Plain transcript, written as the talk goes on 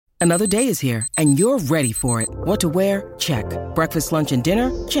Another day is here, and you're ready for it. What to wear? Check. Breakfast, lunch, and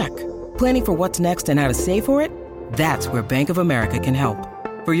dinner? Check. Planning for what's next and how to save for it? That's where Bank of America can help.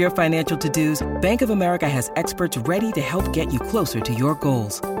 For your financial to-dos, Bank of America has experts ready to help get you closer to your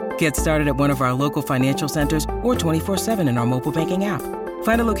goals. Get started at one of our local financial centers or 24/7 in our mobile banking app.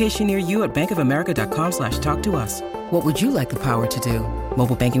 Find a location near you at bankofamerica.com/talktous. What would you like the power to do?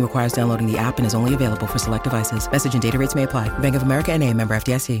 Mobile banking requires downloading the app and is only available for select devices. Message and data rates may apply. Bank of America N.A., member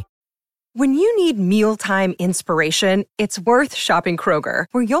FDIC. When you need mealtime inspiration, it's worth shopping Kroger,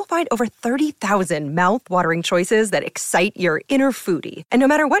 where you'll find over 30,000 mouth-watering choices that excite your inner foodie. And no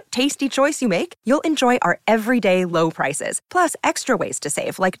matter what tasty choice you make, you'll enjoy our everyday low prices, plus extra ways to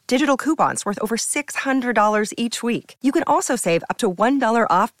save, like digital coupons worth over $600 each week. You can also save up to $1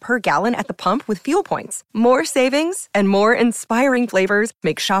 off per gallon at the pump with fuel points. More savings and more inspiring flavors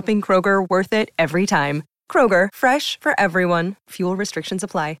make shopping Kroger worth it every time. Kroger, fresh for everyone. Fuel restrictions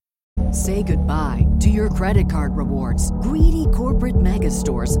apply. Say goodbye to your credit card rewards. Greedy corporate mega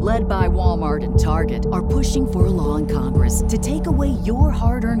stores, led by Walmart and Target, are pushing for a law in Congress to take away your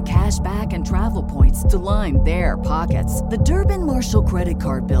hard-earned cash back and travel points to line their pockets. The Durbin-Marshall credit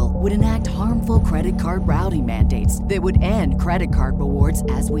card bill would enact harmful credit card routing mandates that would end credit card rewards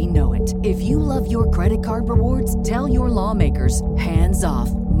as we know it. If you love your credit card rewards, tell your lawmakers, hands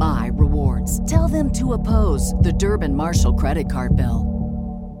off my rewards. Tell them to oppose the Durbin-Marshall credit card bill.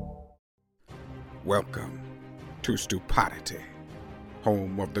 Welcome to Stupidity,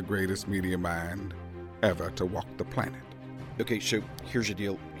 home of the greatest media mind ever to walk the planet. Okay, so here's the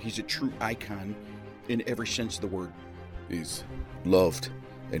deal. He's a true icon in every sense of the word. He's loved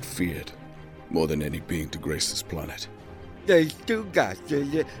and feared more than any being to grace this planet. They still got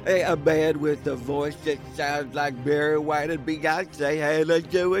a man with a voice that sounds like Barry White and Beyonce had a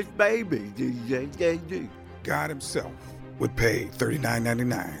Jewish baby. God himself would pay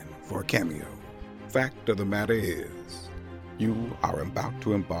 $39.99 for a cameo. Fact of the matter is, you are about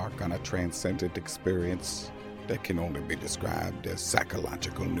to embark on a transcendent experience that can only be described as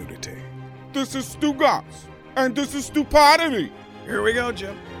psychological nudity. This is Stu Goss, and this is Stupidity. Here we go,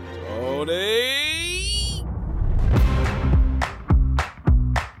 Jim. Tony!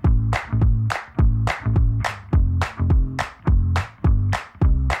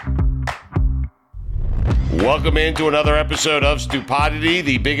 Welcome into another episode of Stupidity,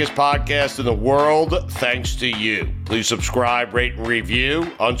 the biggest podcast in the world, thanks to you. Please subscribe, rate, and review.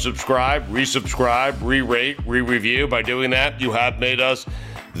 Unsubscribe, resubscribe, re-rate, re-review. By doing that, you have made us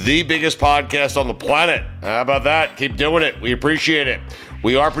the biggest podcast on the planet. How about that? Keep doing it. We appreciate it.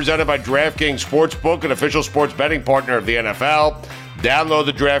 We are presented by DraftKings Sportsbook, an official sports betting partner of the NFL. Download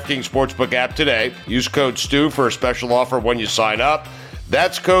the DraftKings Sportsbook app today. Use code STU for a special offer when you sign up.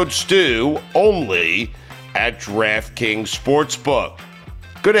 That's code STU only at DraftKings Sportsbook.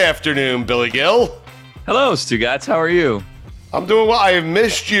 Good afternoon, Billy Gill. Hello, Stugats. How are you? I'm doing well. I have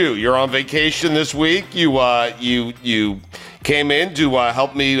missed you. You're on vacation this week. You came in to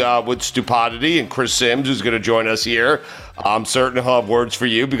help me with Stupidity, and Chris Sims, who's going to join us here. I'm certain he'll have words for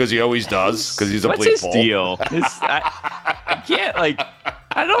you because he always does, because he's a What's his deal? I can't,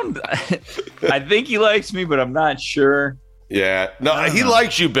 I think he likes me, but I'm not sure. Yeah. No, he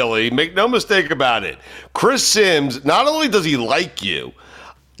likes you, Billy. Make no mistake about it. Chris Sims, not only does he like you,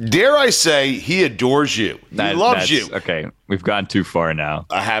 dare I say, he adores you. He loves you. Okay, we've gone too far now.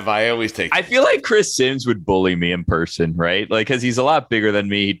 I always take I feel like Chris Sims would bully me in person, right? Like, because he's a lot bigger than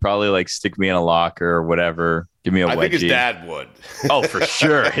me. He'd probably, stick me in a locker or whatever. Give me a wedgie. I think his dad would. Oh, for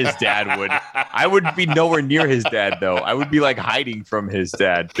sure, his dad would. I would be nowhere near his dad, though. I would be, hiding from his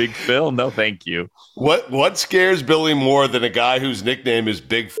dad. Big Phil? No, thank you. What scares Billy more than a guy whose nickname is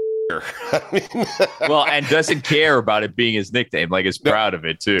Big Well, and doesn't care about it being his nickname, is proud of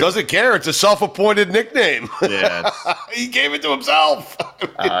it too. Doesn't care. It's a self-appointed nickname. Yeah, he gave it to himself.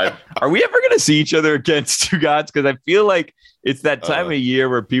 Are we ever going to see each other again, Stugats? Because I feel like it's that time of year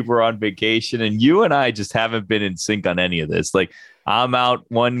where people are on vacation, and you and I just haven't been in sync on any of this. I'm out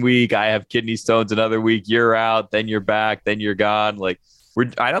one week, I have kidney stones another week. You're out, then you're back, then you're gone.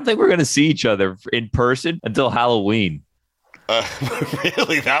 I don't think we're going to see each other in person until Halloween.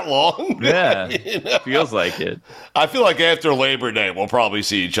 Really, that long? Yeah, feels like it. I feel like after Labor Day, we'll probably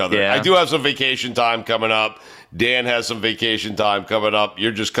see each other. Yeah. I do have some vacation time coming up. Dan has some vacation time coming up.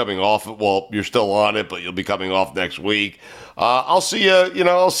 You're just coming off it. Well, you're still on it, but you'll be coming off next week. I'll see you.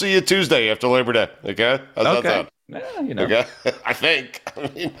 I'll see you Tuesday after Labor Day. Okay? How's that sound? Okay. I think.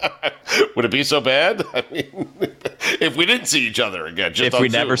 Would it be so bad? If we didn't see each other again, if we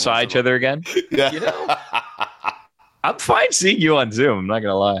never saw each other again, yeah. I'm fine seeing you on Zoom. I'm not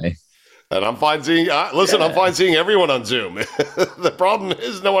gonna lie. And I'm fine seeing. I'm fine seeing everyone on Zoom. The problem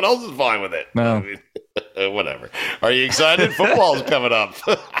is no one else is fine with it. No. I mean, whatever. Are you excited? Football's coming up.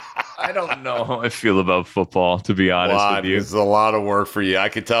 I don't know how I feel about football, to be honest with you. It's a lot of work for you. I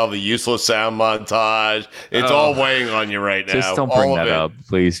can tell the useless sound montage. It's all weighing on you right now. Just don't bring that up,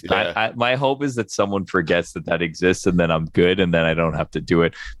 please. Yeah. My hope is that someone forgets that exists, and then I'm good, and then I don't have to do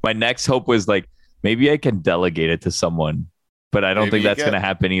it. My next hope was like, maybe I can delegate it to someone. But I don't think that's going to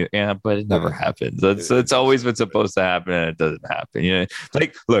happen either. Yeah, but it never happens. It's always what's supposed to happen, and it doesn't happen. You know,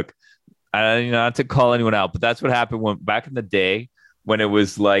 like, look, not to call anyone out, but that's what happened when back in the day when it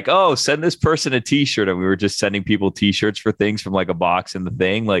was like, oh, send this person a T-shirt, and we were just sending people T-shirts for things from like a box in the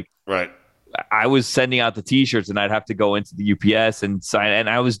thing. Like, right. I was sending out the T-shirts, and I'd have to go into the UPS and sign. And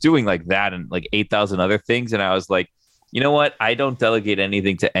I was doing like that and like 8,000 other things. And I was like, you know what? I don't delegate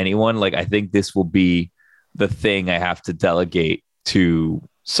anything to anyone. Like, I think this will be the thing I have to delegate to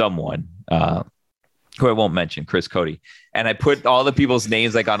someone who I won't mention, Chris Cody. And I put all the people's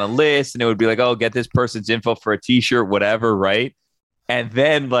names like on a list, and it would be like, oh, get this person's info for a T-shirt, whatever, right? And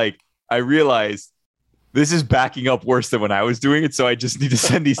then like I realized this is backing up worse than when I was doing it, so I just need to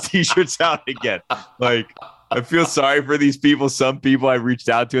send these T-shirts out again. Like, I feel sorry for these people. Some people I reached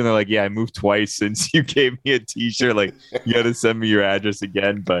out to, and they're like, yeah, I moved twice since you gave me a T-shirt. Like, you got to send me your address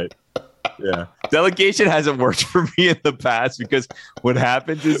again, but yeah, delegation hasn't worked for me in the past because what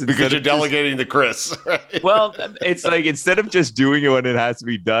happens is because you're delegating to Chris. Right? Well, it's like instead of just doing it when it has to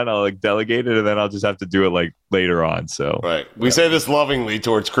be done, I'll like delegate it, and then I'll just have to do it like later on. So right, we say this lovingly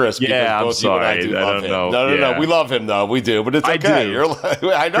towards Chris. Yeah, I'm sorry. I don't know. No. We love him though. We do, but it's okay.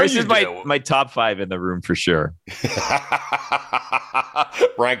 I know Chris you is do. my top 5 in the room for sure.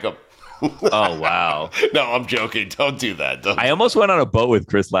 Rank him. Oh, wow. No, I'm joking. Don't do that. I almost went on a boat with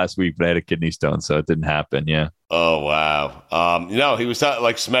Chris last week, but I had a kidney stone, so it didn't happen. Yeah. Oh, wow. He was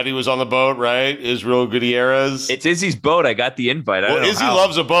like Smetty was on the boat, right? Israel Gutierrez. It's Izzy's boat. I got the invite. Well, Izzy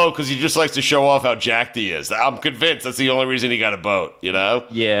loves a boat because he just likes to show off how jacked he is. I'm convinced that's the only reason he got a boat, you know?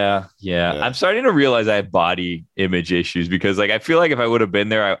 Yeah. I'm starting to realize I have body image issues because like I feel like if I would have been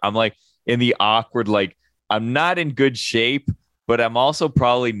there, I'm like in the awkward, like I'm not in good shape, but I'm also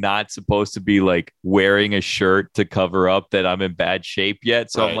probably not supposed to be like wearing a shirt to cover up that I'm in bad shape yet.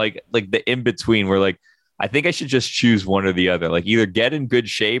 So I'm like the in between where like, I think I should just choose one or the other, like either get in good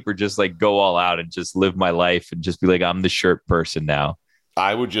shape or just like go all out and just live my life and just be like, I'm the shirt person now.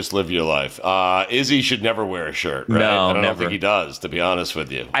 I would just live your life. Izzy should never wear a shirt, right? No, I don't think he does, to be honest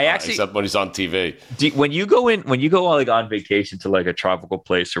with you. Except when he's on TV. When you go like on vacation to like a tropical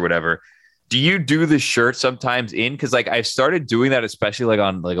place or whatever, do you do the shirt sometimes in? Because like I've started doing that, especially like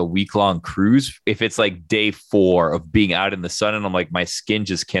on like a week-long cruise. If it's like day 4 of being out in the sun and I'm like, my skin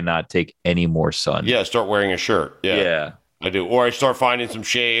just cannot take any more sun. Yeah, start wearing a shirt. Yeah, I do. Or I start finding some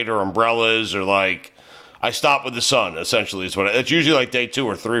shade or umbrellas or like I stop with the sun, essentially. It's usually like day 2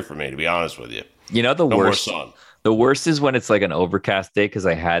 or 3 for me, to be honest with you. You know, the worst is when it's like an overcast day, because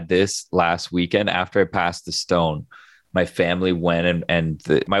I had this last weekend after I passed the stone. My family went and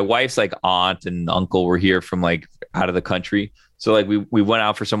my wife's like aunt and uncle were here from like out of the country. So like we went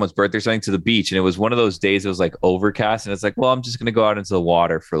out for someone's birthday or something to the beach. And it was one of those days it was like overcast. And it's like, well, I'm just going to go out into the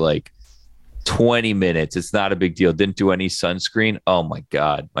water for like 20 minutes. It's not a big deal. Didn't do any sunscreen. Oh my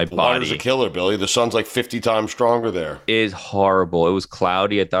God. My body. Water's a killer, Billy. The sun's like 50 times stronger there. It is horrible. It was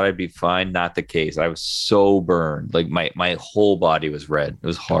cloudy. I thought I'd be fine. Not the case. I was so burned. Like my whole body was red. It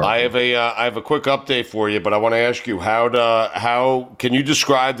was horrible. I have a quick update for you, but I want to ask you how can you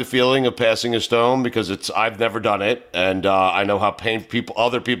describe the feeling of passing a stone? Because I've never done it. And I know how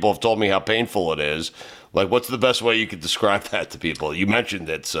other people have told me how painful it is. Like, what's the best way you could describe that to people? You mentioned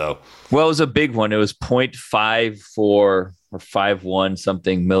it, so. Well, it was a big one. It was 0.54 or 5.1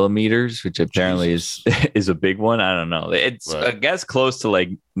 something millimeters, which apparently is a big one. I don't know. It's, right. I guess, close to like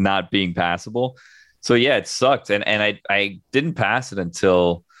not being passable. So yeah, it sucked. And I didn't pass it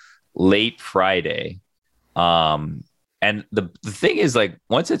until late Friday. And the thing is, like,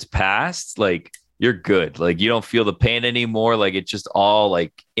 once it's passed, like, you're good. Like, you don't feel the pain anymore. Like, it just all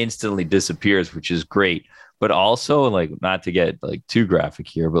like instantly disappears, which is great. But also, like, not to get like too graphic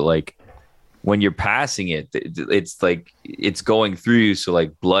here, but like when you're passing it, it's like it's going through you. So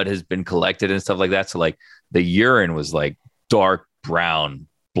like blood has been collected and stuff like that. So like the urine was like dark brown,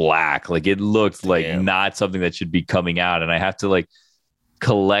 black. Like it looked like not something that should be coming out. And I have to like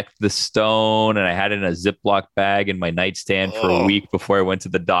collect the stone, and I had it in a Ziploc bag in my nightstand for a week before I went to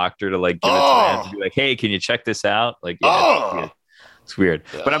the doctor to like give it to him to be like, hey, can you check this out? Like, yeah, it's weird.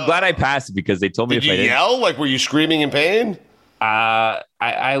 But I'm glad I passed it because they told me Did you yell? Like, were you screaming in pain? I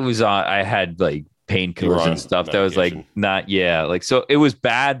had like painkillers and stuff that was like not, like, so it was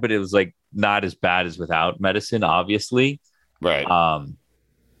bad, but it was like not as bad as without medicine, obviously. Right.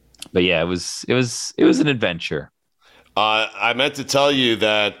 But yeah, it was an adventure. I meant to tell you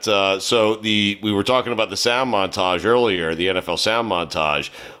that. We were talking about the sound montage earlier, the NFL sound montage,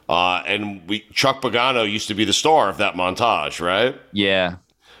 and Chuck Pagano used to be the star of that montage, right? Yeah.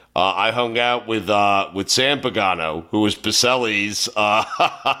 I hung out with Sam Pagano, who was Baselli's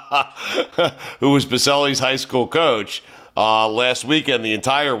high school coach last weekend, the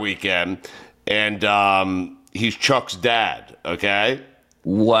entire weekend, and he's Chuck's dad. Okay.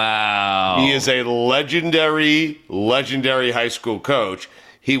 Wow. He is a legendary high school coach.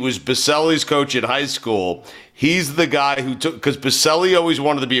 He was Baselli's coach in high school. He's the guy who took, because Baselli always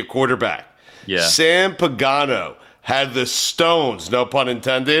wanted to be a quarterback. Yeah. Sam Pagano had the stones, no pun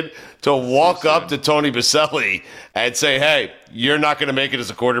intended, to walk up to Tony Baselli and say, hey, you're not going to make it as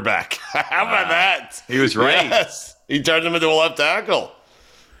a quarterback. How about that? He was right. Yes. He turned him into a left tackle.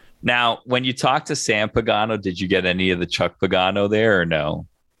 Now, when you talked to Sam Pagano, did you get any of the Chuck Pagano there or no?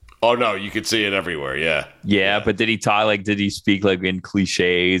 Oh, no, you could see it everywhere, yeah. Yeah, but did he speak like in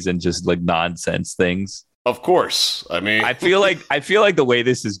cliches and just like nonsense things? Of course. I mean, I feel like the way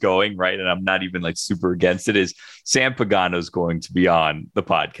this is going, right, and I'm not even like super against it, is Sam Pagano's going to be on the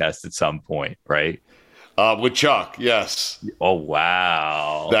podcast at some point, right? With Chuck, yes. Oh,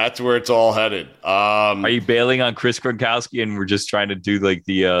 wow. That's where it's all headed. Are you bailing on Chris Gronkowski and we're just trying to do like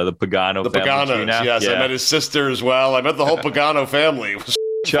the Pagano the family Paganos, tree now? yes. Yeah. I met his sister as well. I met the whole Pagano family. It was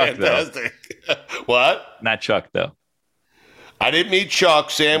Chuck, fantastic. What? Not Chuck, though. I didn't meet Chuck.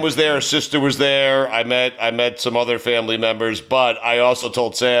 Sam was there. His sister was there. I met some other family members, but I also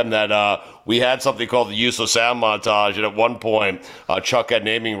told Sam that we had something called the Useless Sound Montage, and at one point, Chuck had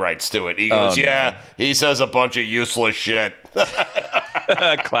naming rights to it. He goes, no. He says a bunch of useless shit.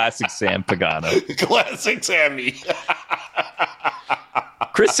 Classic Sam Pagano. Classic Sammy.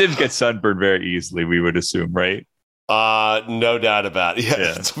 Chris Sims gets sunburned very easily, we would assume, right? No doubt about it.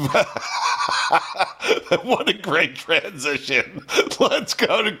 Yes. Yeah. What a great transition. Let's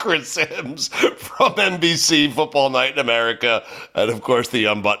go to Chris Sims from NBC Football Night in America. And of course, the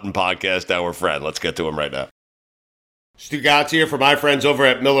Unbuttoned Podcast, our friend. Let's get to him right now. Stu Gatz here for my friends over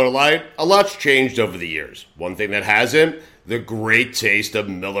at Miller Lite. A lot's changed over the years. One thing that hasn't, the great taste of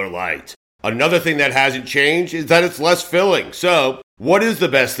Miller Lite. Another thing that hasn't changed is that it's less filling. So, what is the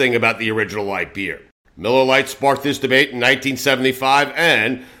best thing about the original light beer? Miller Lite sparked this debate in 1975,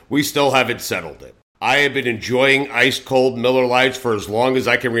 and we still haven't settled it. I have been enjoying ice-cold Miller Lites for as long as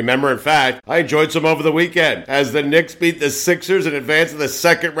I can remember. In fact, I enjoyed some over the weekend. As the Knicks beat the Sixers in advance of the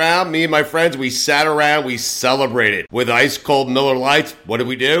second round, me and my friends, we sat around, we celebrated with ice-cold Miller Lites. What did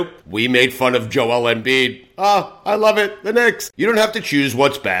we do? We made fun of Joel Embiid. Oh, I love it, the Knicks. You don't have to choose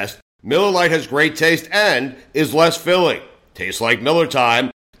what's best. Miller Lite has great taste and is less filling. Tastes like Miller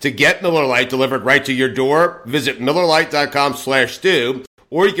time. To get Miller Lite delivered right to your door, visit MillerLite.com/stew,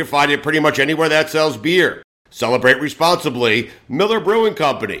 or you can find it pretty much anywhere that sells beer. Celebrate responsibly. Miller Brewing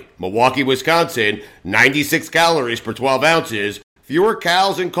Company, Milwaukee, Wisconsin, 96 calories per 12 ounces, fewer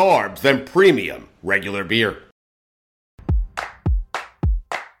calories and carbs than premium regular beer.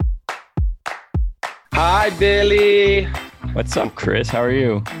 Hi, Billy. What's up, Chris? How are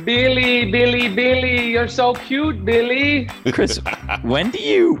you? Billy, you're so cute, Billy. Chris, when do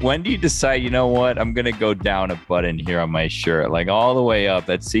you decide, you know what, I'm gonna go down a button here on my shirt, like all the way up?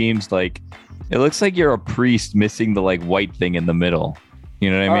 That seems like it looks like you're a priest missing the like white thing in the middle. You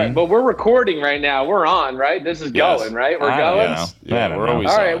know what I mean? Right, but we're recording right now. We're on, right? This is going, right? We're going. Yeah, we're always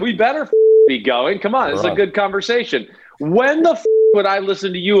all right. on. We better be going. Come on, it's a good conversation. When the would I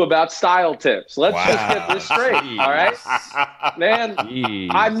listen to you about style tips? Let's just get this straight, all right? Man,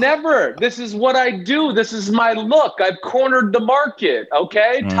 this is what I do. This is my look. I've cornered the market,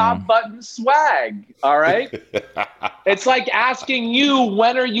 okay? Top button swag, all right? It's like asking you,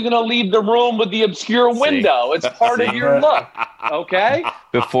 when are you going to leave the room with the obscure window? It's part of your look, okay?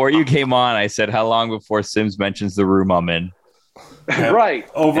 Before you came on, I said, how long before Sims mentions the room I'm in? Right.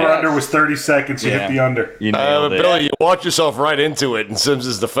 Over-under was 30 seconds. You hit the under. You nailed it. Billy, you walked yourself right into it in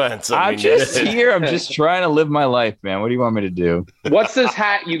Sims' defense. I'm just here. I'm just trying to live my life, man. What do you want me to do? What's this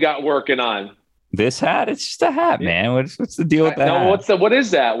hat you got working on? This hat? It's just a hat, man. What's the deal with that? No, what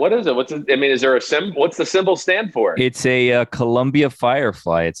is that? What is it? Is there a symbol? What's the symbol stand for? It's a Columbia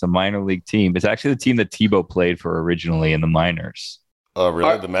Firefly. It's a minor league team. It's actually the team that Tebow played for originally in the minors. Oh,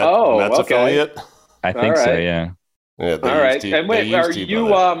 really? The Mets affiliate? I think so, yeah. Yeah, all right. And wait, are you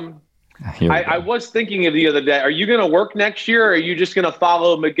I was thinking of the other day, are you going to work next year, or are you just going to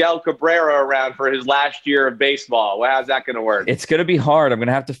follow Miguel Cabrera around for his last year of baseball? Well, how's that going to work? It's going to be hard. I'm going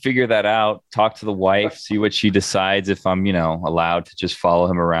to have to figure that out, talk to the wife, see what she decides, if I'm, allowed to just follow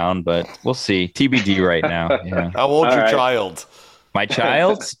him around, but we'll see. TBD right now. Yeah. How old's your child? My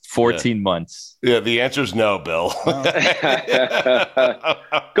child's 14 months. Yeah, the answer's no, Bill.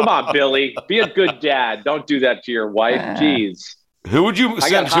 Come on, Billy. Be a good dad. Don't do that to your wife. Jeez. Who would you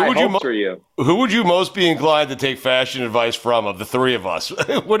Who would you most be inclined to take fashion advice from of the three of us?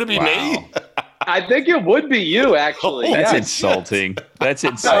 Would it be me? I think it would be you, actually. That's insulting. That's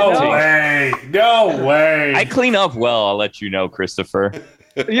insulting. No way. I clean up well, I'll let you know, Christopher.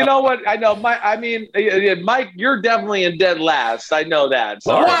 You know what? I know. Mike, you're definitely in dead last. I know that.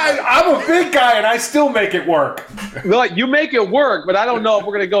 Sorry. I'm a big guy, and I still make it work. Look, you make it work, but I don't know if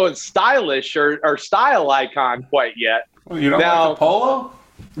we're going to go with stylish or style icon quite yet. You don't like the polo?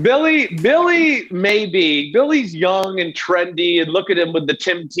 Billy maybe. Billy's young and trendy, and look at him with the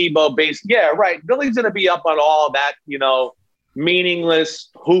Tim Tebow base. Yeah, right. Billy's going to be up on all that, meaningless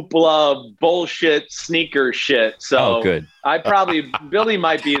hoopla bullshit sneaker shit. So good. Billy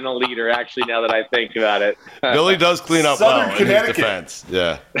might be in the leader, actually, now that I think about it. Billy does clean up Southern well Connecticut. in his defense.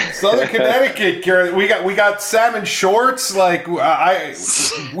 Yeah. Southern Connecticut, we got salmon shorts. Like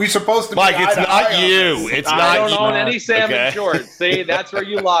we supposed to. Mike, be it's not you. It's not you. I don't own any salmon shorts. See, that's where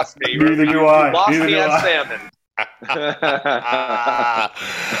you lost me. Neither do I. You lost me on salmon.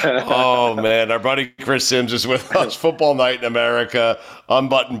 Oh man, our buddy Chris Sims is with us. Football Night in America,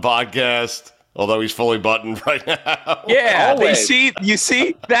 Unbuttoned Podcast. Although he's fully buttoned right now. Yeah, you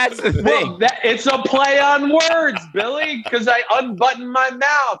see, that's the thing. Well, it's a play on words, Billy, because I unbutton my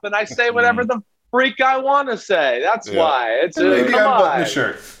mouth and I say whatever the freak I want to say. That's why. It's maybe unbutton the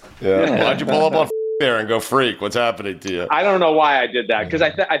shirt. Yeah. Why'd you pull up on there and go freak? What's happening to you? I don't know why I did that, because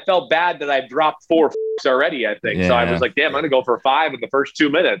I felt bad that I dropped 4 already, I think. So I was like, damn, I'm going to go for 5 in the first 2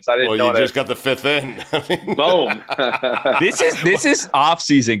 minutes. I didn't know you just got the 5th in. Boom. This is off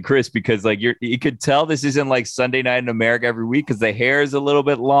season, Chris, because like you could tell this isn't like Sunday Night in America every week, because the hair is a little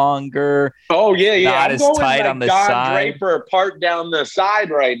bit longer. Oh yeah. Not I'm as going tight like on the Don side. Draper part down the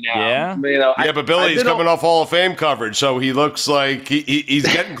side right now. Yeah. But Billy's coming off Hall of Fame coverage, so he looks like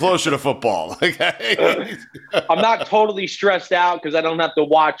he's getting closer to football. Okay. I'm not totally stressed out because I don't have to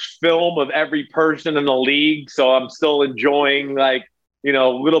watch film of every person in the league. So I'm still enjoying a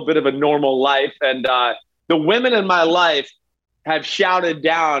little bit of a normal life. And the women in my life have shouted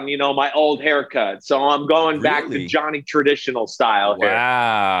down, my old haircut. So I'm going back to Johnny traditional style here.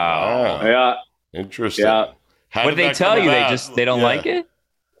 Wow. Yeah. Interesting. Yeah. What did they tell you? They don't like it?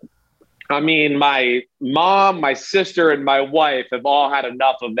 I mean, my mom, my sister, and my wife have all had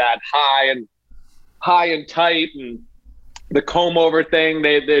enough of that high and tight and the comb over thing.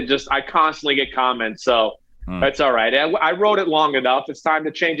 I constantly get comments. So that's all right. I wrote it long enough. It's time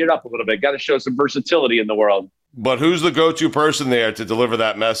to change it up a little bit. Got to show some versatility in the world. But who's the go-to person there to deliver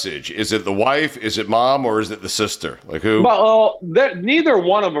that message? Is it the wife? Is it mom? Or is it the sister? Like who? Well, neither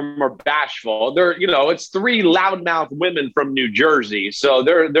one of them are bashful. It's 3 loudmouth women from New Jersey. So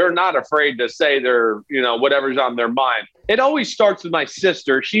they're not afraid to say whatever's on their mind. It always starts with my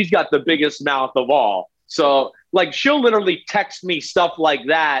sister. She's got the biggest mouth of all. So like she'll literally text me stuff like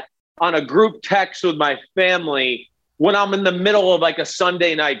that on a group text with my family when I'm in the middle of like a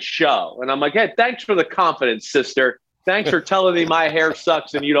Sunday night show. And I'm like, hey, thanks for the confidence, sister. Thanks for telling me my hair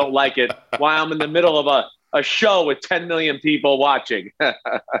sucks and you don't like it while I'm in the middle of a show with 10 million people watching.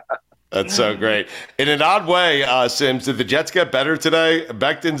 That's so great. In an odd way, Sims, did the Jets get better today?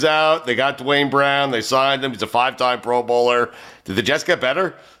 Becton's out. They got Dwayne Brown. They signed him. He's a 5-time Pro Bowler. Did the Jets get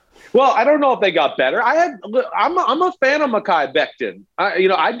better? Well, I don't know if they got better. I'm a fan of Mekhi Becton.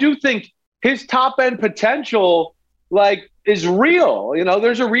 I do think his top end potential is real.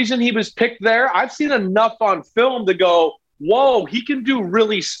 There's a reason he was picked there. I've seen enough on film to go, whoa, he can do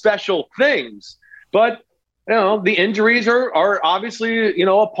really special things. But the injuries are obviously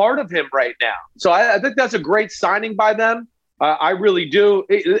a part of him right now. So I think that's a great signing by them. I really do.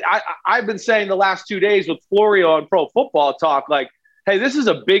 I've been saying the last 2 days with Florio on Pro Football Talk, hey, this is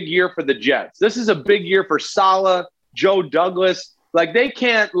a big year for the Jets. This is a big year for Saleh, Joe Douglas. They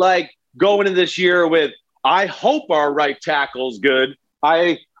can't go into this year with, I hope our right tackle's good.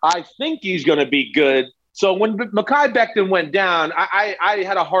 I think he's going to be good. So when Mekhi Becton went down, I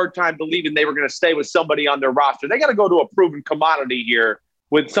had a hard time believing they were going to stay with somebody on their roster. They got to go to a proven commodity here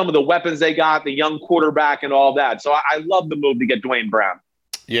with some of the weapons they got, the young quarterback and all that. So I love the move to get Dwayne Brown.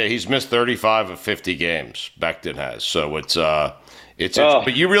 Yeah, he's missed 35 of 50 games. Becton has. So it's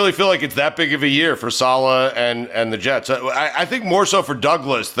but you really feel like it's that big of a year for Saleh and the Jets. I think more so for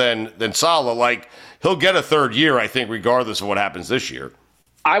Douglas than Saleh. Like, he'll get a third year, I think, regardless of what happens this year.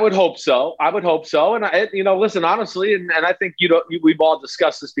 I would hope so. And listen, honestly, and I think we've all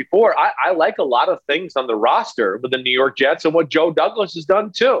discussed this before. I like a lot of things on the roster with the New York Jets and what Joe Douglas has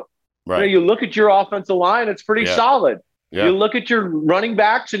done too. Right. You look at your offensive line; it's pretty solid. Yeah. You look at your running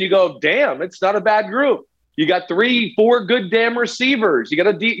backs and you go, "Damn, it's not a bad group." You got 3-4 good damn receivers. You got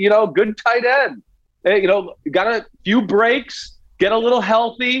a good tight end. You got a few breaks. Get a little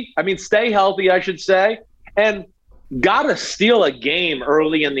healthy. Stay healthy, I should say, and got to steal a game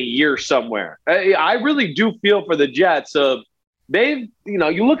early in the year somewhere. I really do feel for the Jets. You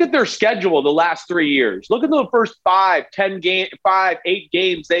look at their schedule the last 3 years. Look at the first 8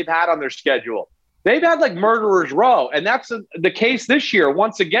 games they've had on their schedule. They've had like murderer's row, and that's the case this year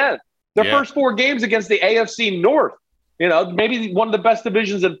once again. Their first 4 games against the AFC North, maybe one of the best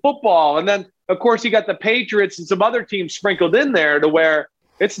divisions in football. And then, of course, you got the Patriots and some other teams sprinkled in there to where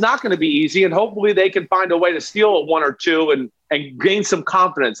it's not going to be easy, and hopefully they can find a way to steal 1 or 2 and gain some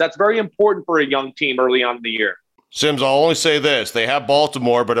confidence. That's very important for a young team early on in the year. Sims, I'll only say this. They have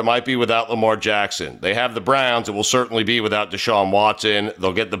Baltimore, but it might be without Lamar Jackson. They have the Browns. It will certainly be without Deshaun Watson.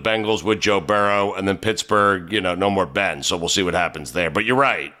 They'll get the Bengals with Joe Burrow, and then Pittsburgh, no more Ben. So we'll see what happens there. But you're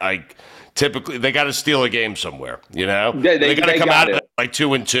right. Typically, they got to steal a game somewhere, They got to come out of it like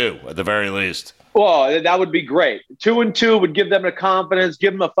 2-2 at the very least. Well, that would be great. 2-2 would give them the confidence,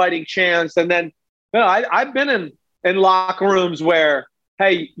 give them a fighting chance. And then, I've been in locker rooms where,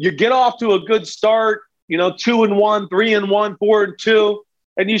 hey, you get off to a good start, 2-1, 3-1, 4-2,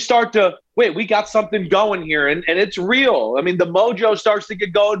 and you start to, wait, we got something going here. And it's real. The mojo starts to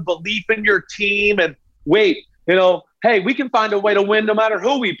get going, belief in your team, and wait, hey, we can find a way to win no matter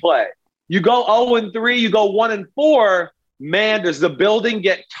who we play. You go 0-3, you go 1-4, man, does the building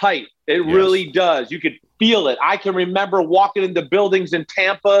get tight. It really does. You could feel it. I can remember walking into buildings in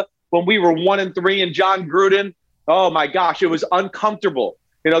Tampa when we were 1-3 and John Gruden. Oh, my gosh, it was uncomfortable.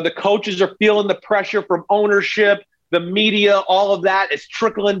 The coaches are feeling the pressure from ownership, the media, all of that is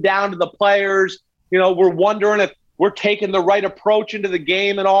trickling down to the players. We're wondering if we're taking the right approach into the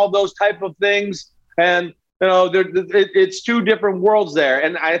game and all those type of things. And, it's 2 different worlds there.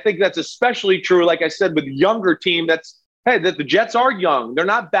 And I think that's especially true, like I said, with younger team that the Jets are young. They're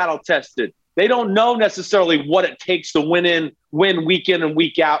not battle tested. They don't know necessarily what it takes to win week in and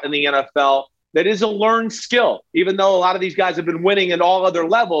week out in the NFL. That is a learned skill. Even though a lot of these guys have been winning at all other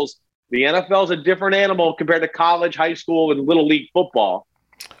levels, the NFL is a different animal compared to college, high school, and little league football.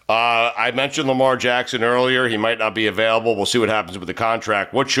 I mentioned Lamar Jackson earlier. He might not be available. We'll see what happens with the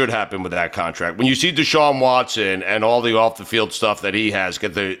contract. What should happen with that contract? When you see Deshaun Watson and all the off-the-field stuff that he has,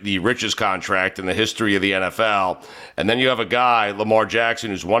 get the richest contract in the history of the NFL, and then you have a guy, Lamar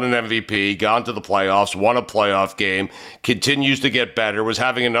Jackson, who's won an MVP, gone to the playoffs, won a playoff game, continues to get better, was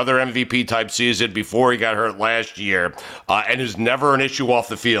having another MVP-type season before he got hurt last year, and is never an issue off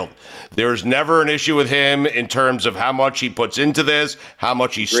the field. There's never an issue with him in terms of how much he puts into this, how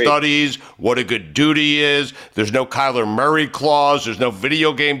much he studies, what a good dude he is. There's no Kyler Murray clause. There's no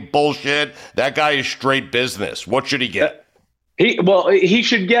video game bullshit. That guy is straight business. What should he get? He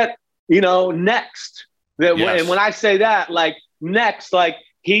should get, next. And when I say that, next,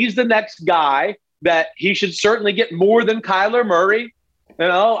 he's the next guy that he should certainly get more than Kyler Murray.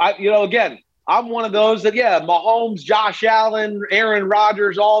 Again, I'm one of those that, Mahomes, Josh Allen, Aaron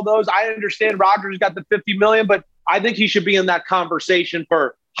Rodgers, all those. I understand Rodgers got the $50 million, but I think he should be in that conversation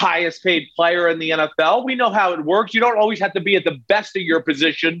for highest paid player in the NFL. We know how it works. You don't always have to be at the best of your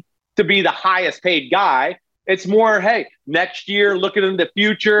position to be the highest paid guy. It's more, hey, next year, looking in the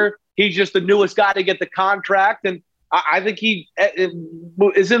future, he's just the newest guy to get the contract. And I think he is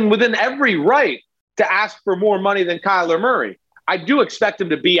within every right to ask for more money than Kyler Murray. I do expect him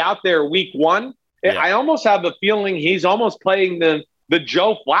to be out there week 1. Yeah. I almost have a feeling he's almost playing the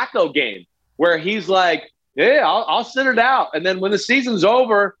Joe Flacco game where he's like, yeah, I'll sit it out. And then when the season's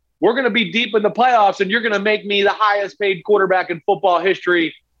over, we're going to be deep in the playoffs, and you're going to make me the highest paid quarterback in football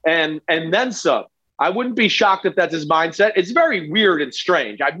history and then some. I wouldn't be shocked if that's his mindset. It's very weird and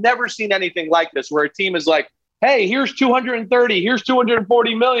strange. I've never seen anything like this where a team is like, hey, here's 230, here's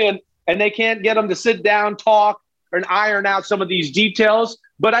 240 million, and they can't get them to sit down, talk, and iron out some of these details.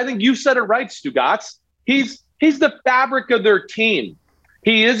 But I think you said it right, Stugotz. He's the fabric of their team.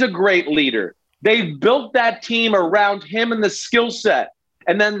 He is a great leader. They've built that team around him and the skill set.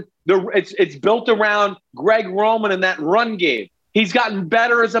 And then it's built around Greg Roman and that run game. He's gotten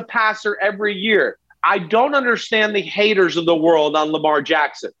better as a passer every year. I don't understand the haters of the world on Lamar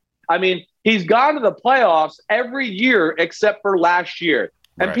Jackson. I mean, he's gone to the playoffs every year except for last year.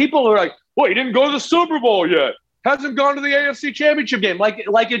 And people are like, well, he didn't go to the Super Bowl yet. Hasn't gone to the AFC Championship game. Like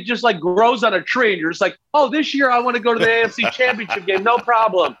it just like grows on a tree. And you're just like, oh, this year I want to go to the AFC Championship game. No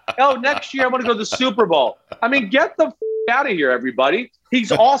problem. Oh, next year I want to go to the Super Bowl. I mean, get the out of here, everybody.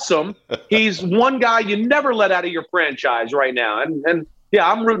 He's awesome. He's one guy you never let out of your franchise right now. And yeah,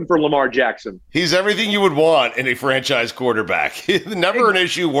 I'm rooting for Lamar Jackson. He's everything you would want in a franchise quarterback. Never an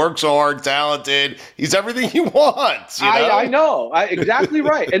issue, works hard, talented. He's everything you want. You know? I know. Exactly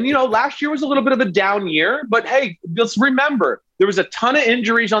right. And, last year was a little bit of a down year. But, hey, let's remember, there was a ton of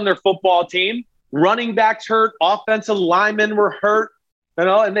injuries on their football team. Running backs hurt. Offensive linemen were hurt.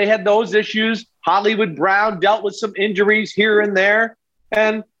 And they had those issues. Hollywood Brown dealt with some injuries here and there.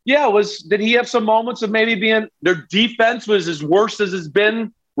 And, yeah, did he have some moments of maybe being – their defense was as worse as it's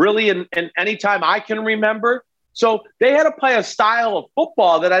been really in any time I can remember. So they had to play a style of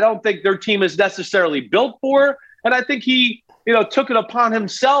football that I don't think their team is necessarily built for. And I think he, took it upon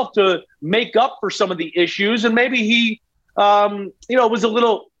himself to make up for some of the issues. And maybe he, was a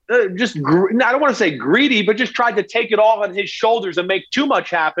little I don't want to say greedy, but just tried to take it all on his shoulders and make too much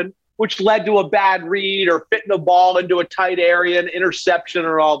happen, which led to a bad read or fitting a ball into a tight area, an interception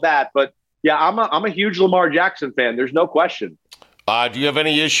or all that. But, yeah, I'm a huge Lamar Jackson fan. There's no question. Do you have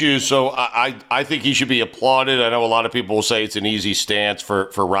any issues? So I think he should be applauded. I know a lot of people will say it's an easy stance for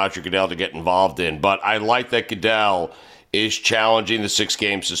Roger Goodell to get involved in, but I like that Goodell is challenging the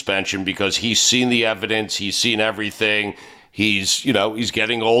 6-game suspension because he's seen the evidence. He's seen everything. He's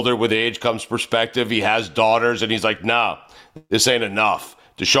getting older. With age comes perspective. He has daughters, and he's like, no, this ain't enough.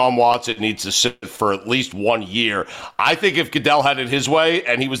 Deshaun Watson needs to sit for at least 1 year. I think if Goodell had it his way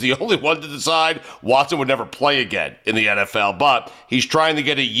and he was the only one to decide, Watson would never play again in the NFL. But he's trying to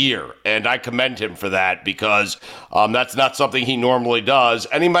get a year, and I commend him for that because that's not something he normally does.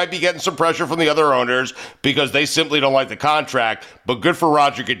 And he might be getting some pressure from the other owners because they simply don't like the contract. But good for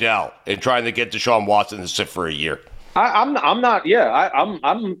Roger Goodell in trying to get Deshaun Watson to sit for a year. I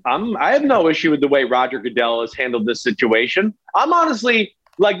have no issue with the way Roger Goodell has handled this situation. I'm honestly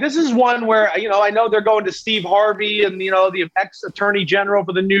this is one where, I know they're going to Steve Harvey and, the ex-attorney general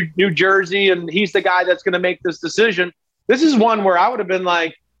for the New Jersey, and he's the guy that's going to make this decision. This is one where I would have been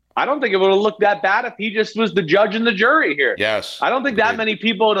like, I don't think it would have looked that bad if he just was the judge and the jury here. Yes. I don't think that many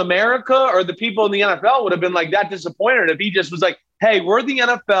people in America or the people in the NFL would have been like that disappointed if he just was like, hey, we're the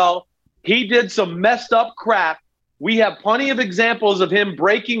NFL. He did some messed up crap. We have plenty of examples of him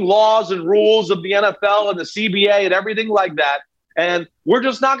breaking laws and rules of the NFL and the CBA and everything like that. And we're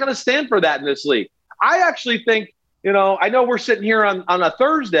just not going to stand for that in this league. I actually think, I know we're sitting here on a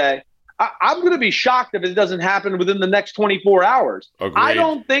Thursday. I'm going to be shocked if it doesn't happen within the next 24 hours. Agreed. I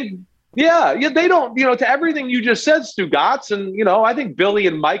don't think, they don't, to everything you just said, Stugotz, and, I think Billy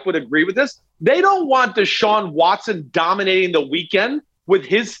and Mike would agree with this. They don't want Deshaun Watson dominating the weekend with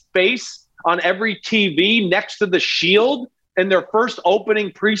his face on every TV next to the Shield in their first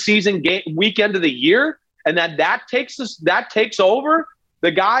opening preseason game weekend of the year. And that takes over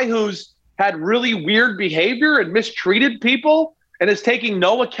the guy who's had really weird behavior and mistreated people and is taking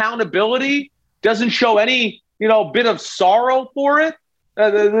no accountability, doesn't show any, bit of sorrow for it.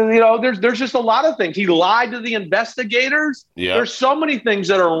 There's just a lot of things. He lied to the investigators. Yeah. There's so many things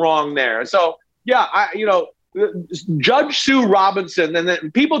that are wrong there. So, yeah, Judge Sue Robinson, and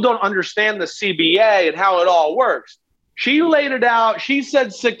then people don't understand the CBA and how it all works. She laid it out. She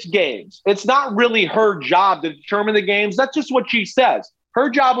said 6 games. It's not really her job to determine the games. That's just what she says. Her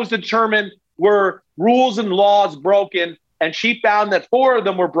job was to determine were rules and laws broken, and she found that 4 of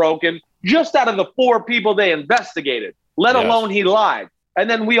them were broken just out of the 4 people they investigated, let alone he lied. And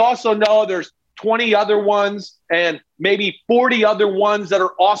then we also know there's 20 other ones and maybe 40 other ones that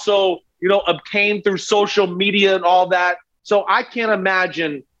are also, obtained through social media and all that. So I can't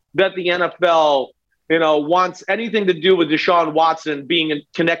imagine that the NFL wants anything to do with Deshaun Watson being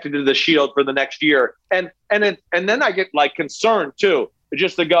connected to the Shield for the next year. And then I get concerned too,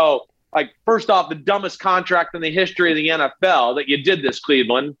 just to go first off, the dumbest contract in the history of the NFL that you did this,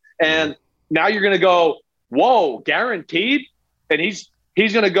 Cleveland. And now you're going to go, whoa, guaranteed. And he's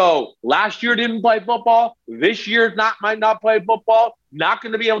going to go, last year didn't play football. This year might not play football. Not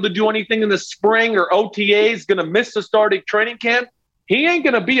going to be able to do anything in the spring or OTAs, going to miss the starting training camp. He ain't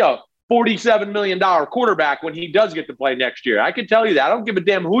going to be a $47 million quarterback when he does get to play next year. I can tell you that. I don't give a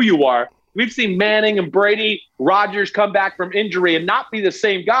damn who you are. We've seen Manning and Brady, Rodgers come back from injury and not be the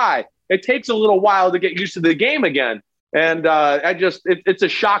same guy. It takes a little while to get used to the game again. And it's a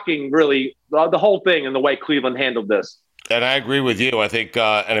shocking, really, the whole thing and the way Cleveland handled this. And I agree with you. I think,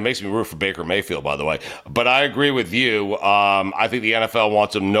 and it makes me root for Baker Mayfield, by the way. But I agree with you. I think the NFL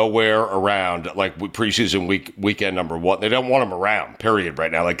wants him nowhere around, like preseason weekend number one. They don't want him around, period,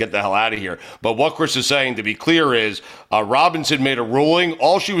 right now. Like, get the hell out of here. But what Chris is saying, to be clear, is Robinson made a ruling.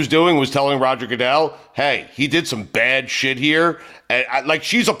 All she was doing was telling Roger Goodell, hey, he did some bad shit here. And like,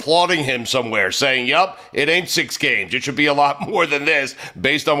 she's applauding him somewhere, saying, yep, it ain't 6 games. It should be a lot more than this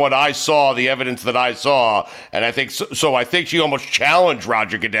based on what I saw, the evidence that I saw. And I think so I think she almost challenged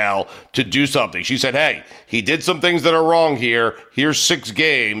Roger Goodell to do something. She said, hey, he did some things that are wrong here. Here's 6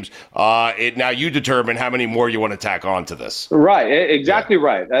 games. Now you determine how many more you want to tack on to this. Right. Exactly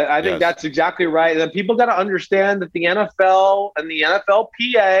right. I think that's exactly right. And people got to understand that the NFL and the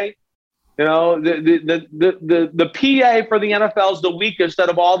NFLPA, you know, the PA for the NFL is the weakest out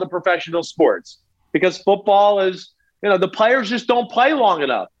of all the professional sports, because football is, you know, the players just don't play long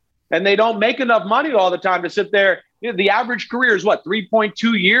enough and they don't make enough money all the time to sit there. You know, the average career is what,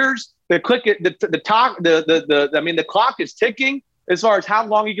 3.2 years? The clock is ticking as far as how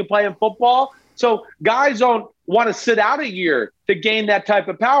long you can play in football. So guys don't want to sit out a year to gain that type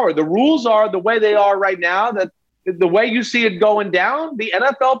of power. The rules are the way they are right now, that the way you see it going down, the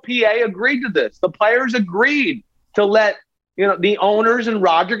NFLPA agreed to this. The players agreed to let, you know, the owners and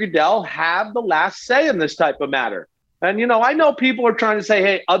Roger Goodell have the last say in this type of matter. And, you know, I know people are trying to say,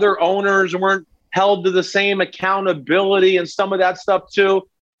 hey, other owners weren't held to the same accountability and some of that stuff too.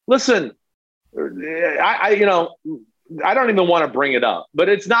 Listen, I don't even want to bring it up, but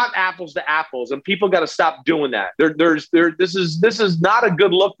it's not apples to apples, and people got to stop doing that. This is not a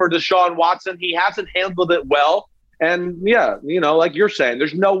good look for Deshaun Watson. He hasn't handled it well. And yeah, you know, like you're saying,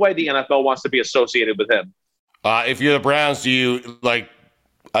 there's no way the NFL wants to be associated with him. If you're the Browns, do you like?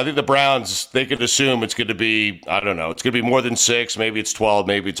 I think the Browns, they could assume it's going to be, I don't know, it's going to be more than 6. Maybe it's 12.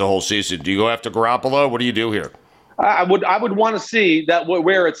 Maybe it's a whole season. Do you go after Garoppolo? What do you do here? I would want to see that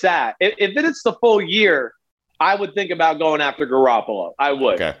where it's at. If it's the full year, I would think about going after Garoppolo. I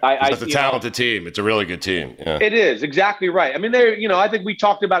would. Okay. It's a talented team. It's a really good team. Yeah. It is exactly right. I mean, I think we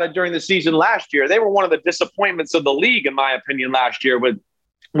talked about it during the season last year. They were one of the disappointments of the league, in my opinion, last year with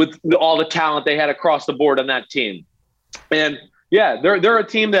all the talent they had across the board on that team. And yeah, they're a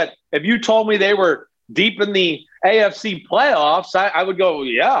team that if you told me they were deep in the AFC playoffs, I would go,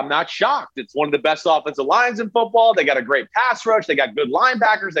 yeah, I'm not shocked. It's one of the best offensive lines in football. They got a great pass rush. They got good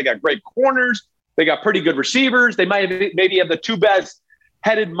linebackers. They got great corners. They got pretty good receivers. They maybe have the 2 best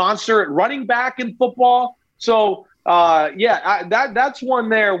headed monster at running back in football. So, that's one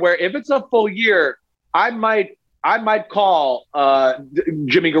there where if it's a full year, I might call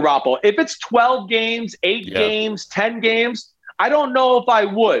Jimmy Garoppolo. If it's 12 games, 8 games, 10 games, I don't know if I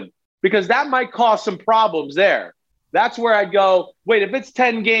would, because that might cause some problems there. That's where I'd go, wait, if it's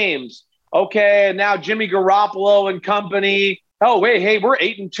 10 games, okay, and now Jimmy Garoppolo and company, oh, wait, hey, we're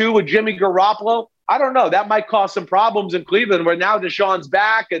 8-2 with Jimmy Garoppolo. I don't know. That might cause some problems in Cleveland where now Deshaun's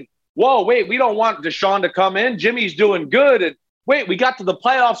back and, whoa, wait, we don't want Deshaun to come in. Jimmy's doing good. And wait, we got to the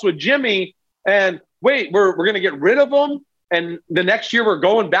playoffs with Jimmy and wait, we're going to get rid of him. And the next year we're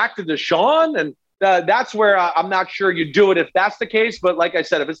going back to Deshaun. And that's where I'm not sure you do it if that's the case. But like I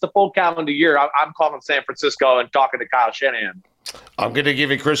said, if it's the full calendar year, I'm calling San Francisco and talking to Kyle Shanahan. I'm going to give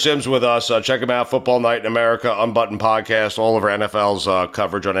you Chris Sims with us. Check him out, Football Night in America, Unbuttoned Podcast, all over NFL's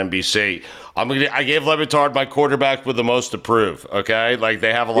coverage on NBC. I gave Le Batard my quarterback with the most to prove, okay? Like,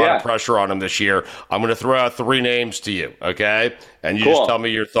 they have a lot of pressure on him this year. I'm going to throw out 3 names to you, okay? And you just tell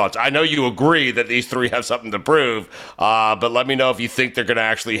me your thoughts. I know you agree that these 3 have something to prove, but let me know if you think they're going to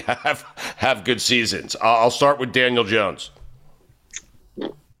actually have good seasons. I'll start with Daniel Jones.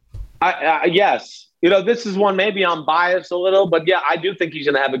 Yes. You know, this is one, maybe I'm biased a little, but yeah, I do think he's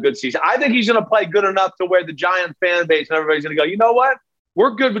going to have a good season. I think he's going to play good enough to where the Giant fan base and everybody's going to go, you know what? We're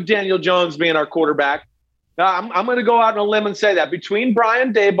good with Daniel Jones being our quarterback. I'm going to go out on a limb and say that between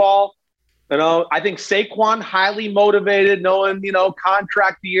Brian Daboll, you know, I think Saquon highly motivated, knowing, you know,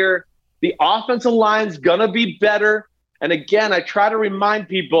 contract year, the offensive line's going to be better. And again, I try to remind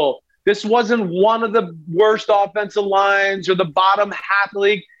people, this wasn't one of the worst offensive lines or the bottom half of the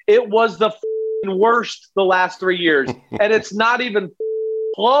league. It was the worst the last 3 years. And it's not even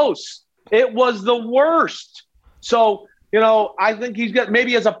close. It was the worst. So, you know, I think he's got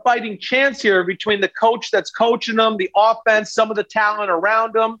maybe has a fighting chance here between the coach that's coaching him, the offense, some of the talent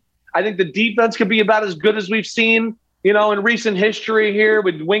around him. I think the defense could be about as good as we've seen, you know, in recent history here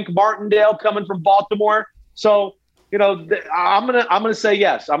with Wink Martindale coming from Baltimore. So, you know, I'm gonna say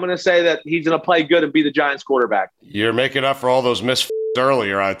yes. I'm gonna say that he's gonna play good and be the Giants quarterback. You're making up for all those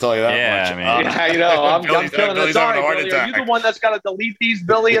earlier, I tell you that much. I know. I'm killing it. Sorry, Billy. Are you the one that's got to delete these,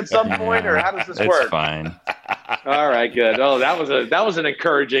 Billy, at some point, or how does this work? It's fine. All right, good. Oh, that was an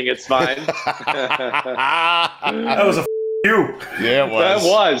encouraging. It's fine. That was a you. Yeah, it was. That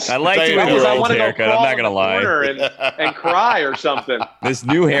was. I liked That your was, I old want to go haircut. I'm crawl not in gonna the lie. corner and cry or something. This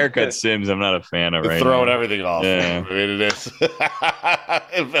new haircut, Sims, I'm not a fan of right Throwing now. everything off. Yeah. I mean, it is.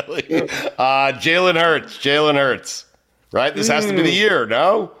 Jalen Hurts. Right? This has to be the year,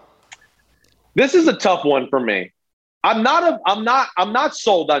 no? This is a tough one for me. I'm not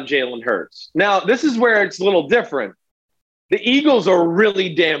sold on Jalen Hurts. Now, this is where it's a little different. The Eagles are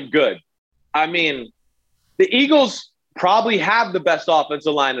really damn good. I mean, the Eagles probably have the best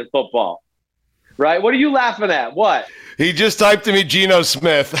offensive line in football. Right? What are you laughing at? What? He just typed to me Geno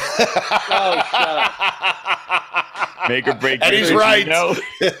Smith. Oh, shut up. Make or break. And he's right.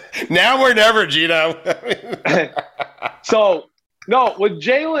 Now or never, Geno. So, no, with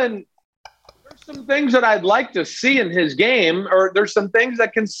Jalen, there's some things that I'd like to see in his game, or there's some things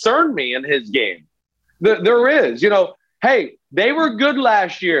that concern me in his game. There is. Hey, they were good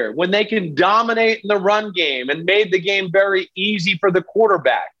last year when they can dominate in the run game and made the game very easy for the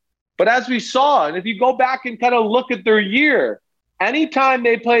quarterback. But as we saw, and if you go back and kind of look at their year, anytime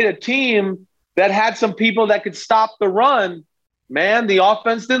they played a team that had some people that could stop the run, man, the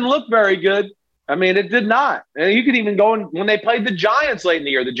offense didn't look very good. I mean, it did not. And you could even go when they played the Giants late in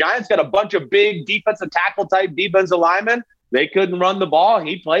the year. The Giants got a bunch of big defensive tackle type defensive linemen. They couldn't run the ball.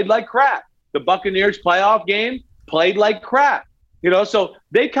 He played like crap. The Buccaneers playoff game played like crap. So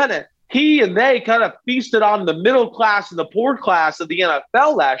they kind of feasted on the middle class and the poor class of the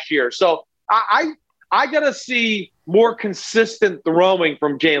NFL last year. So I got to see more consistent throwing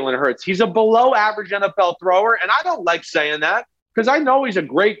from Jalen Hurts. He's a below average NFL thrower, and I don't like saying that because I know he's a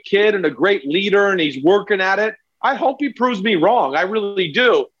great kid and a great leader and he's working at it. I hope he proves me wrong. I really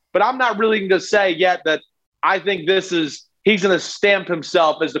do. But I'm not really going to say yet that I think he's going to stamp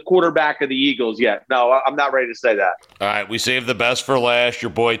himself as the quarterback of the Eagles yet. No, I'm not ready to say that. All right, we saved the best for last.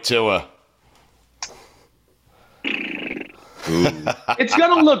 Your boy Tua. It's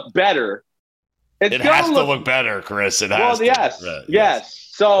going to look better. It has to look better, Chris. It has to. Yes. Right. Yes.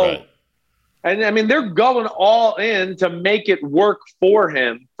 So, right. And I mean, they're going all in to make it work for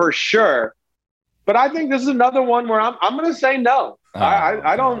him for sure. But I think this is another one where I'm going to say no.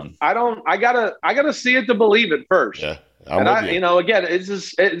 I gotta see it to believe it first. Yeah. Again,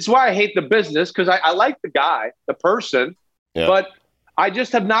 it's why I hate the business because I like the guy, the person, but I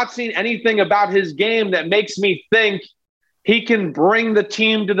just have not seen anything about his game that makes me think he can bring the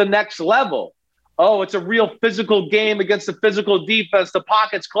team to the next level. Oh, it's a real physical game against a physical defense. The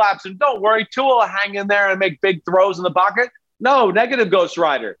pocket's collapsing. Don't worry, Tua will hang in there and make big throws in the pocket. No, negative Ghost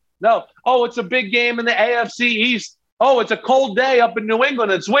Rider. No. Oh, it's a big game in the AFC East. Oh, it's a cold day up in New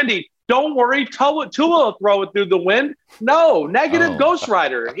England. It's windy. Don't worry, Tua will throw it through the wind. No, negative Ghost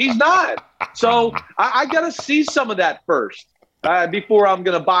Rider. He's not. So I got to see some of that first before I'm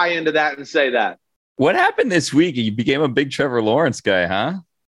going to buy into that and say that. What happened this week? You became a big Trevor Lawrence guy, huh?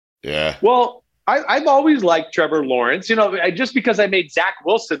 Yeah. Well, I've always liked Trevor Lawrence. Just because I made Zach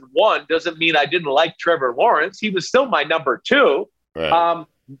Wilson 1 doesn't mean I didn't like Trevor Lawrence. He was still my number 2. Right.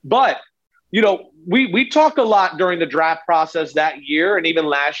 But we talked a lot during the draft process that year and even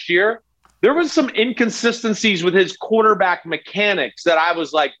last year. There was some inconsistencies with his quarterback mechanics that I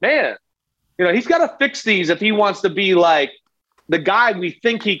was like, man, he's got to fix these if he wants to be like the guy we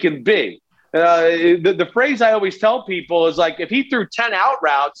think he can be. The phrase I always tell people is like, if he threw 10 out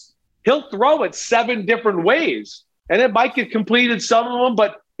routes, he'll throw it 7 different ways. And it might get completed, some of them,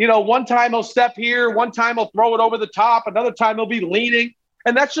 but, one time he'll step here, one time he'll throw it over the top, another time he'll be leaning.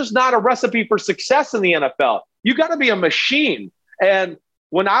 And that's just not a recipe for success in the NFL. You got to be a machine. And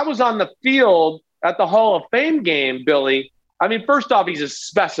when I was on the field at the Hall of Fame game, Billy, I mean, first off, he's a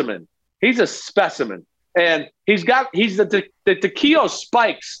specimen. He's a specimen. And he's the Takeo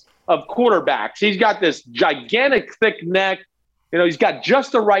Spikes of quarterbacks. He's got this gigantic thick neck. He's got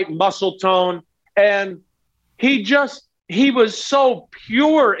just the right muscle tone. And he was so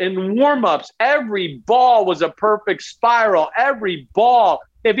pure in warm-ups. Every ball was a perfect spiral. Every ball.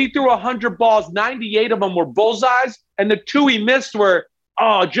 If he threw 100 balls, 98 of them were bullseyes. And the 2 he missed were,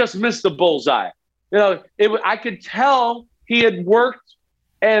 just missed the bullseye. I could tell he had worked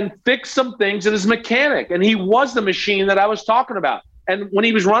and fixed some things in his mechanic. And he was the machine that I was talking about. And when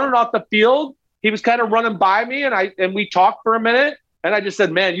he was running off the field, he was kind of running by me. And we talked for a minute. And I just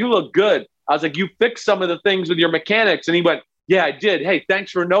said, man, you look good. I was like, you fixed some of the things with your mechanics. And he went, yeah, I did. Hey,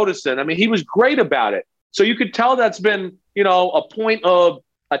 thanks for noticing. I mean, he was great about it. So you could tell that's been, a point of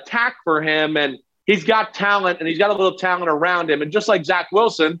attack for him. And he's got talent and he's got a little talent around him. And just like Zach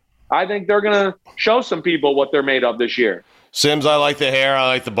Wilson, I think they're going to show some people what they're made of this year. Sims, I like the hair. I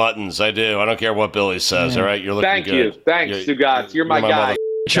like the buttons. I do. I don't care what Billy says. All right, you're looking good. Thanks, Stugotz. You're my guy.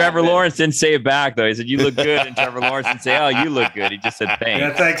 Trevor Lawrence didn't say it back, though. He said, you look good. And Trevor Lawrence didn't say, oh, you look good. He just said, thanks.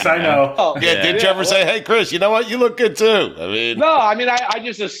 Yeah, thanks. I know. Did Trevor say, hey, Chris, you know what? You look good, too. I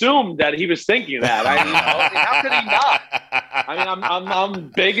just assumed that he was thinking that. How could he not? I'm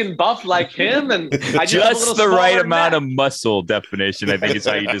big and buff like him. And I just the right amount of muscle definition, I think is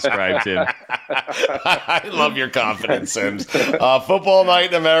how you described him. I love your confidence, Sims. Football Night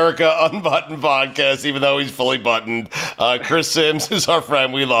in America, Unbuttoned Podcast, even though he's fully buttoned. Chris Sims is our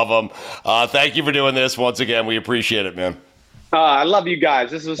friend. We love him. Thank you for doing this once again. We appreciate it, man. I love you guys.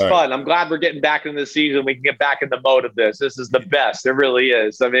 This was fun. Right. I'm glad we're getting back into this season. We can get back in the mode of this. This is the best. It really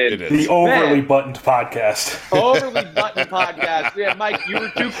is. I mean, the overly buttoned podcast. Overly buttoned podcast. Yeah, Mike, you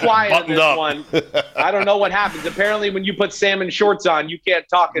were too quiet in this one. I don't know what happens. Apparently, when you put salmon shorts on, you can't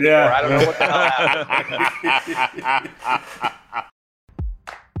talk anymore. Yeah. I don't know what the hell happened.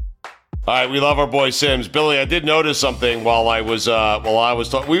 All right, we love our boy Sims. Billy, I did notice something while I was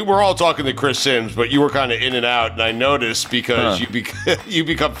talking. We were all talking to Chris Sims, but you were kind of in and out, and I noticed because you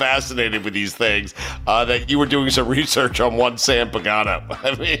become fascinated with these things that you were doing some research on one Sam Pagano.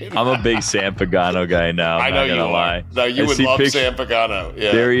 I mean, I'm a big Sam Pagano guy now. I know you are. No, you would love Sam Pagano.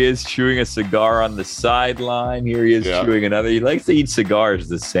 Yeah. There he is chewing a cigar on the sideline. Here he is chewing another. He likes to eat cigars,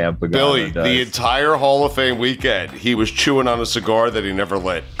 this Sam Pagano Billy, does. The entire Hall of Fame weekend, he was chewing on a cigar that he never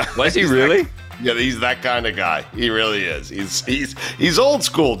lit. Was he really? Yeah, he's that kind of guy. He really is. He's old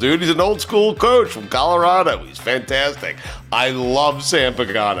school, dude. He's an old school coach from Colorado. He's fantastic. I love Sam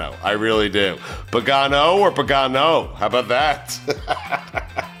Pagano. I really do. Pagano or Pagano? How about that?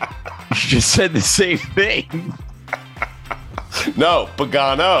 You just said the same thing. No,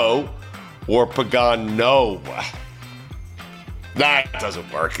 Pagano or Pagano. Nah, it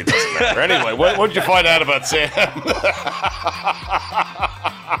doesn't work. It doesn't matter. Anyway, what did you find out about Sam?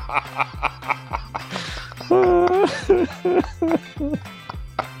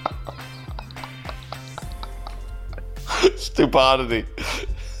 Stupidity.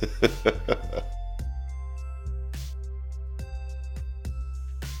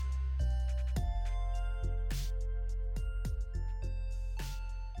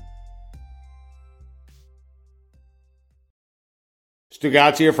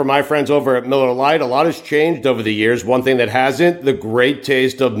 Stugotz here for my friends over at Miller Lite. A lot has changed over the years. One thing that hasn't, the great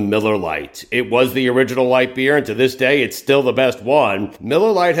taste of Miller Lite. It was the original light beer, and to this day, it's still the best one.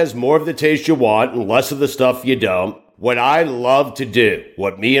 Miller Lite has more of the taste you want and less of the stuff you don't. What I love to do,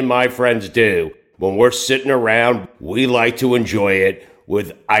 what me and my friends do, when we're sitting around, we like to enjoy it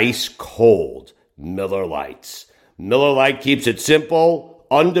with ice cold Miller Lites. Miller Lite keeps it simple,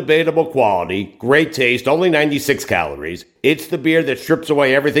 undebatable quality, great taste, only 96 calories. It's the beer that strips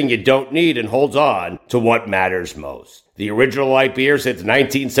away everything you don't need and holds on to what matters most. The original light beer since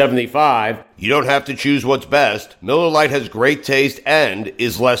 1975. You don't have to choose what's best. Miller Lite has great taste and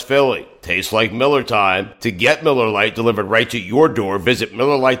is less filling. Tastes like Miller time. To get Miller Lite delivered right to your door, visit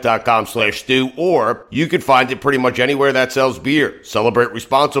MillerLite.com/stew, or you can find it pretty much anywhere that sells beer. Celebrate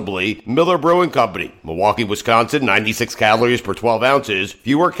responsibly. Miller Brewing Company, Milwaukee, Wisconsin, 96 calories per 12 ounces,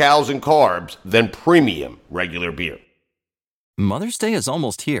 fewer calories and carbs than premium regular beer. Mother's Day is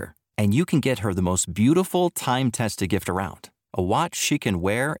almost here, and you can get her the most beautiful time-tested gift around. A watch she can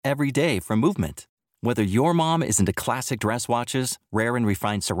wear every day from Movement. Whether your mom is into classic dress watches, rare and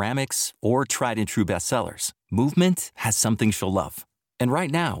refined ceramics, or tried-and-true bestsellers, Movement has something she'll love. And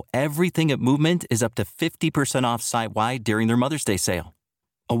right now, everything at Movement is up to 50% off site-wide during their Mother's Day sale.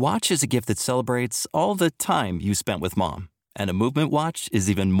 A watch is a gift that celebrates all the time you spent with mom. And a Movement watch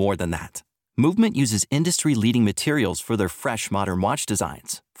is even more than that. Movement uses industry-leading materials for their fresh, modern watch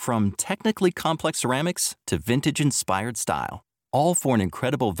designs, from technically complex ceramics to vintage-inspired style, all for an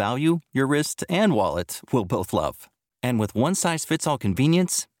incredible value your wrist and wallet will both love. And with one-size-fits-all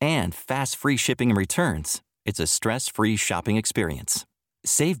convenience and fast free shipping and returns, it's a stress-free shopping experience.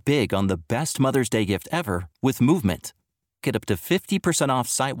 Save big on the best Mother's Day gift ever with Movement. Get up to 50% off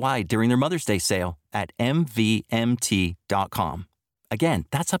site-wide during their Mother's Day sale at MVMT.com. Again,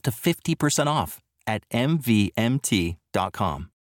 that's up to 50% off at MVMT.com.